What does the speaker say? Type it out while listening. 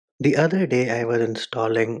The other day, I was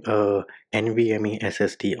installing a NVMe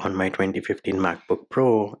SSD on my 2015 MacBook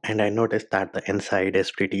Pro, and I noticed that the inside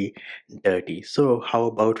is pretty dirty. So, how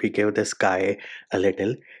about we give this guy a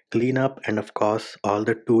little cleanup? And of course, all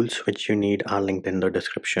the tools which you need are linked in the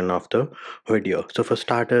description of the video. So, for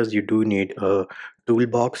starters, you do need a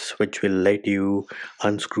toolbox which will let you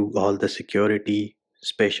unscrew all the security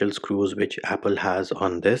special screws which Apple has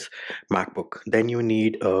on this MacBook. Then you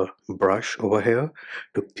need a brush over here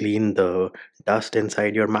to clean the dust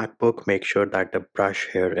inside your MacBook. Make sure that the brush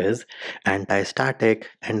here is anti-static.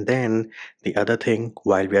 And then the other thing,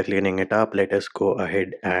 while we are cleaning it up, let us go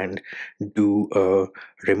ahead and do a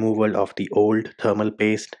removal of the old thermal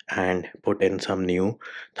paste and put in some new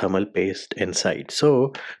thermal paste inside.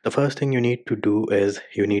 So the first thing you need to do is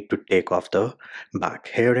you need to take off the back.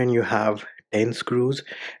 Herein you have 10 screws,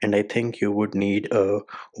 and I think you would need a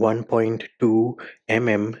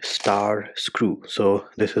 1.2 star screw. So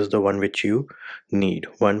this is the one which you need,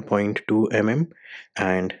 1.2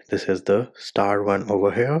 and this is the star one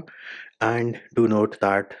over here. And do note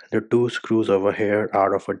that the two screws over here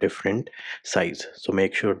are of a different size, so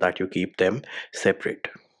make sure that you keep them separate.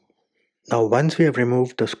 Now, once we have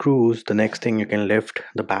removed the screws, the next thing you can lift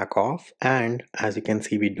the back off, and as you can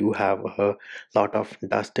see, we do have a lot of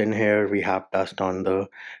dust in here. We have dust on the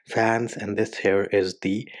fans, and this here is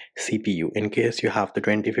the CPU. In case you have the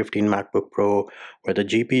 2015 MacBook Pro with the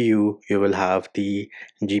GPU, you will have the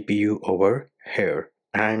GPU over here.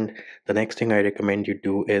 And the next thing I recommend you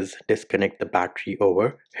do is disconnect the battery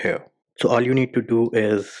over here. So all you need to do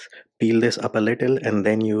is peel this up a little and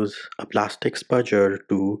then use a plastic spudger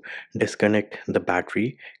to disconnect the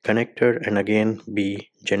battery connector, and again be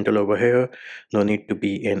gentle over here. No need to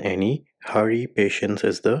be in any hurry. Patience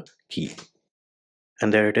is the key.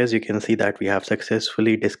 And there it is. You can see that we have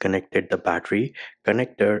successfully disconnected the battery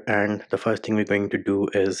connector, and the first thing we're going to do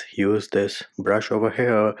is use this brush over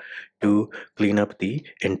here to clean up the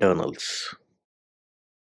internals.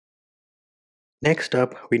 Next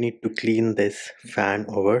up, we need to clean this fan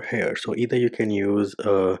over here. So either you can use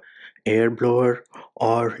a air blower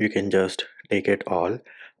or you can just take it all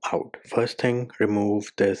out. First thing,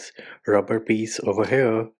 remove this rubber piece over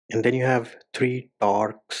here, and then you have three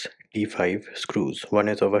Torx T5 screws. One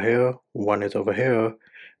is over here, one is over here,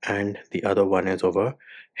 and the other one is over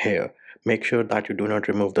here. Make sure that you do not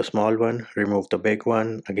remove the small one, remove the big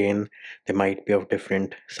one. Again, they might be of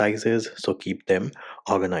different sizes, so keep them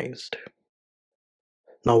organized.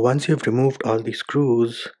 Now once you've removed all the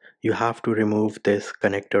screws, you have to remove this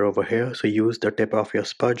connector over here. So use the tip of your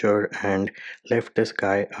spudger and lift this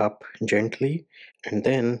guy up gently, and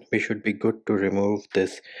then we should be good to remove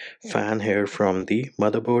this fan here from the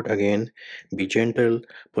motherboard. Again, be gentle,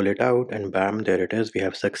 pull it out, and bam, there it is. We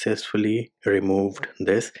have successfully removed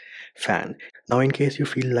this fan. Now in case you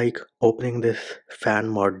feel like opening this fan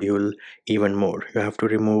module even more, you have to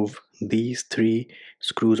remove these three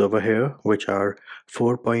screws over here, which are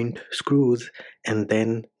 4-point screws, and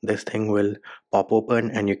then this thing will pop open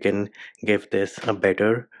and you can give this a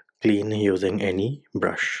better clean using any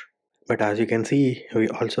brush. But as you can see, we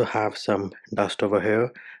also have some dust over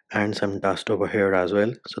here and some dust over here as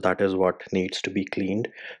well, so that is what needs to be cleaned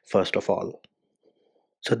first of all.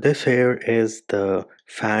 So this here is the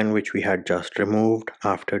fan which we had just removed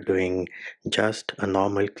after doing just a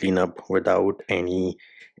normal cleanup without any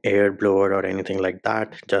air blower or anything like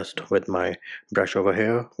that, just with my brush over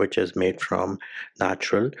here, which is made from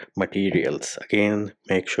natural materials. Again,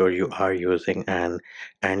 make sure you are using an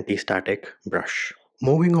anti-static brush.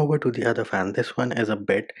 Moving over to the other fan, this one is a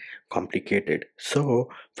bit complicated. So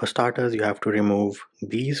for starters, you have to remove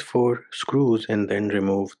these four screws and then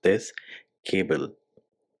remove this cable.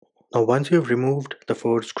 Now once you've removed the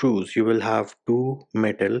four screws, you will have two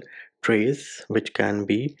metal trays which can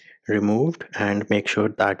be removed, and make sure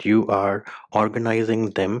that you are organizing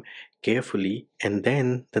them carefully. And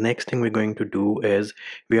then the next thing we're going to do is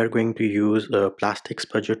we are going to use a plastic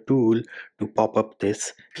spudger tool to pop up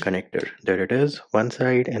this connector. There it is, one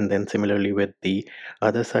side, and then similarly with the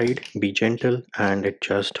other side. Be gentle, and it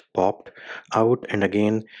just popped out. And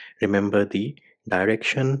again, remember the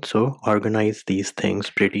direction, so organize these things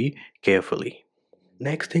pretty carefully.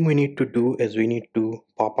 Next thing we need to do is we need to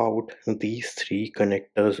pop out these three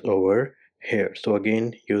connectors over here. So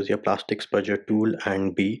again, use your plastic spudger tool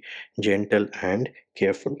and be gentle and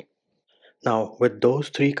careful. Now with those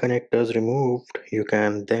three connectors removed, you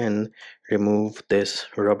can then remove this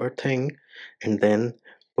rubber thing and then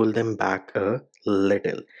pull them back a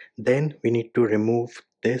little. Then we need to remove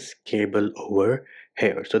this cable over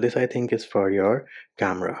here. So this I think is for your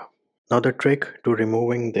camera. Now the trick to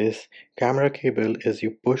removing this camera cable is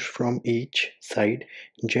you push from each side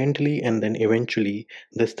gently, and then eventually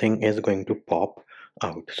this thing is going to pop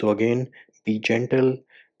out. So again, be gentle,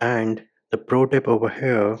 and the pro tip over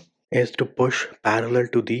here is to push parallel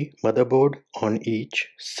to the motherboard on each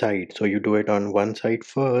side. So you do it on one side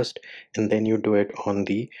first, and then you do it on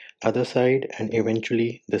the other side, and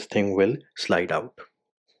eventually this thing will slide out.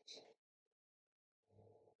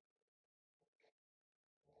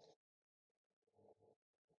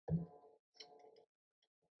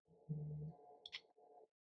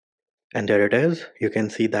 And there it is. You can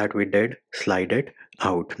see that we did slide it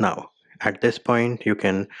out. Now, at this point, you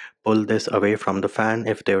can pull this away from the fan.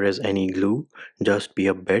 If there is any glue, just be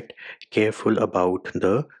a bit careful about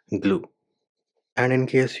the glue. And in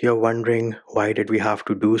case you're wondering why did we have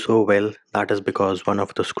to do so, well, that is because one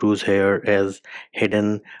of the screws here is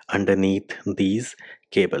hidden underneath these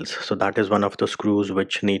cables. So that is one of the screws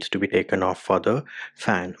which needs to be taken off for the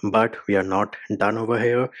fan. But we are not done over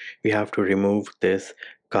here. We have to remove this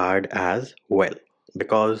card as well,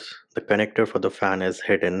 because the connector for the fan is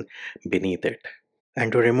hidden beneath it. And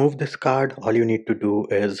to remove this card, all you need to do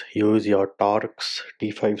is use your Torx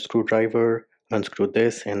T5 screwdriver, unscrew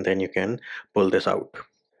this, and then you can pull this out.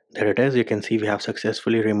 There it is. You can see we have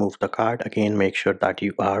successfully removed the card. Again, make sure that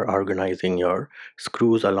you are organizing your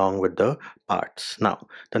screws along with the parts. Now,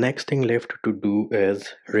 the next thing left to do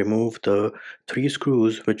is remove the three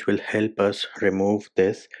screws which will help us remove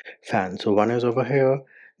this fan. So one is over here,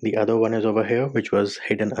 the other one is over here, which was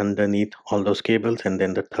hidden underneath all those cables, and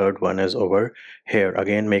then the third one is over here.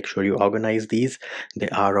 Again, make sure you organize these. They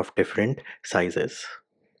are of different sizes.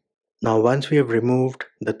 Now once we have removed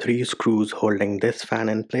the three screws holding this fan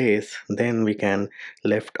in place, then we can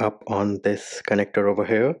lift up on this connector over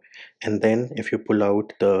here, and then if you pull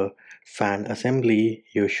out the fan assembly,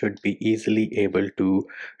 you should be easily able to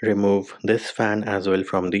remove this fan as well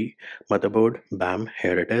from the motherboard. Bam,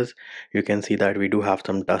 here it is. You can see that we do have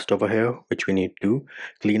some dust over here which we need to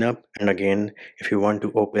clean up. And again, if you want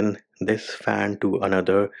to open this fan to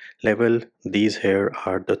another level, these here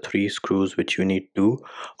are the three screws which you need to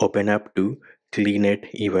open up to clean it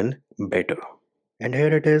even better. And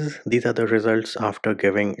here it is. These are the results after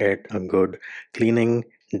giving it a good cleaning.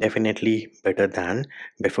 Definitely better than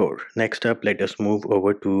before. Next up, let us move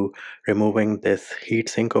over to removing this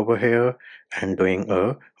heatsink over here and doing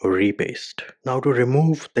a repaste. Now to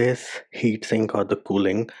remove this heatsink or the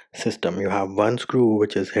cooling system, you have one screw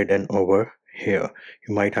which is hidden over here.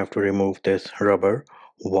 You might have to remove this rubber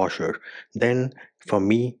washer. Then for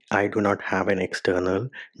me, I do not have an external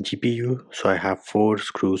GPU, so I have four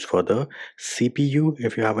screws for the CPU.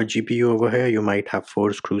 If you have a GPU over here, you might have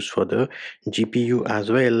four screws for the GPU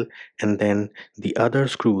as well. And then the other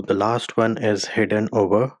screw, the last one, is hidden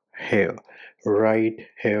over here. Right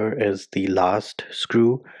here is the last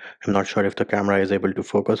screw. I'm not sure if the camera is able to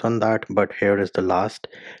focus on that, but here is the last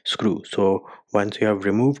screw. So once you have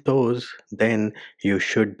removed those, then you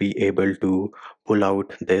should be able to pull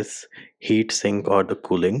out this heat sink or the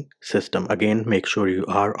cooling system. Again, make sure you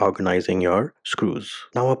are organizing your screws.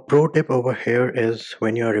 Now a pro tip over here is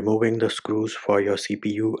when you are removing the screws for your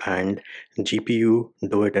CPU and GPU,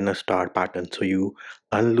 do it in a star pattern. So you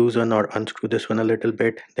unloosen or unscrew this one a little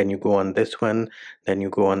bit, then you go on this one, then you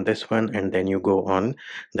go on this one, and then you go on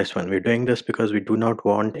this one. We're doing this because we do not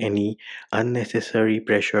want any unnecessary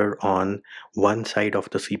pressure on one side of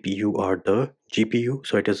the CPU or the GPU,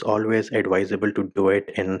 so it is always advisable to do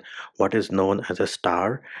it in what is known as a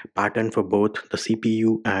star pattern for both the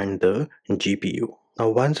CPU and the GPU. Now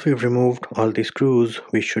once we've removed all the screws,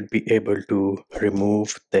 we should be able to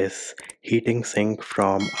remove this heating sink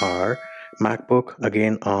from our MacBook.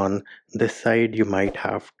 Again, on this side you might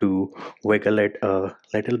have to wiggle it a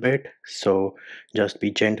little bit, so just be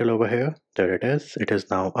gentle over here. There it is. It is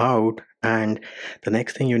now out, and the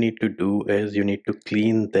next thing you need to do is you need to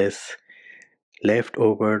clean this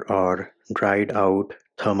leftover or dried out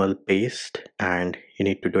thermal paste, and you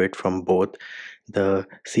need to do it from both the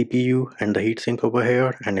CPU and the heatsink over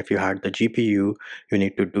here. And if you had the GPU, you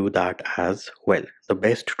need to do that as well. The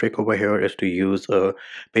best trick over here is to use a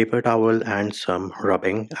paper towel and some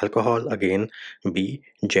rubbing alcohol. Again, be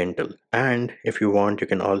gentle, and if you want, you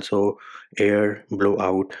can also air blow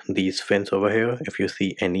out these fins over here if you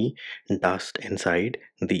see any dust inside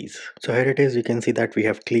these. So here it is. You can see that we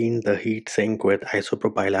have cleaned the heat sink with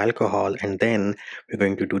isopropyl alcohol, and then we're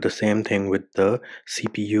going to do the same thing with the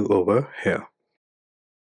CPU over here.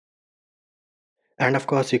 And of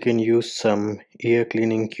course, you can use some ear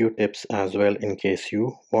cleaning Q-tips as well in case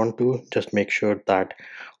you want to. Just make sure that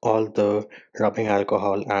all the rubbing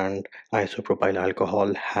alcohol and isopropyl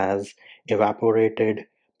alcohol has evaporated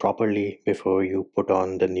properly before you put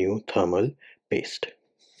on the new thermal paste.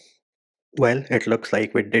 Well, it looks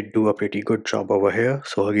like we did do a pretty good job over here.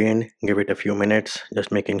 So again, give it a few minutes,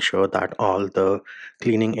 just making sure that all the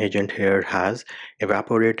cleaning agent here has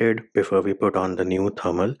evaporated before we put on the new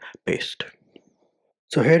thermal paste.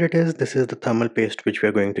 So here it is. This is the thermal paste which we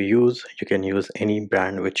are going to use. You can use any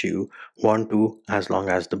brand which you want to, as long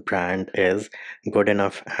as the brand is good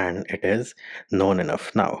enough and it is known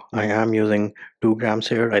enough. Now I am using 2 grams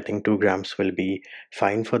here. I think 2 grams will be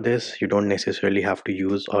fine for this. You don't necessarily have to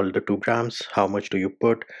use all the 2 grams. How much do you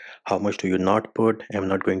put? How much do you not put? I'm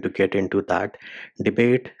not going to get into that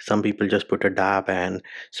debate. Some people just put a dab and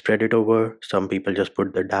spread it over. Some people just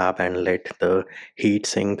put the dab and let the heat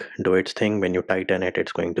sink do its thing. When you tighten it,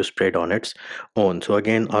 it's going to spread on its own. So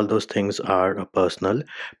again, all those things are a personal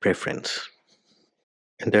preference.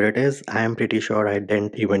 And there it is. I am pretty sure I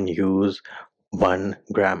didn't even use 1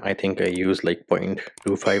 gram. I think I used like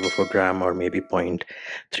 0.25 of a gram or maybe zero point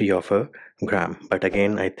 0.3 of a gram. But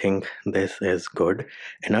again, I think this is good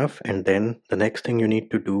enough. And then the next thing you need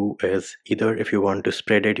to do is, either if you want to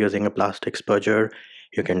spread it using a plastic spudger,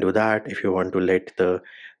 you can do that. If you want to let the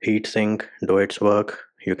heat sink do its work,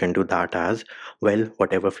 you can do that as well,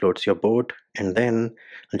 whatever floats your boat. And then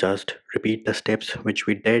just repeat the steps which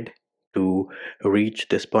we did to reach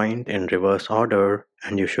this point in reverse order,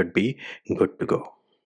 and you should be good to go.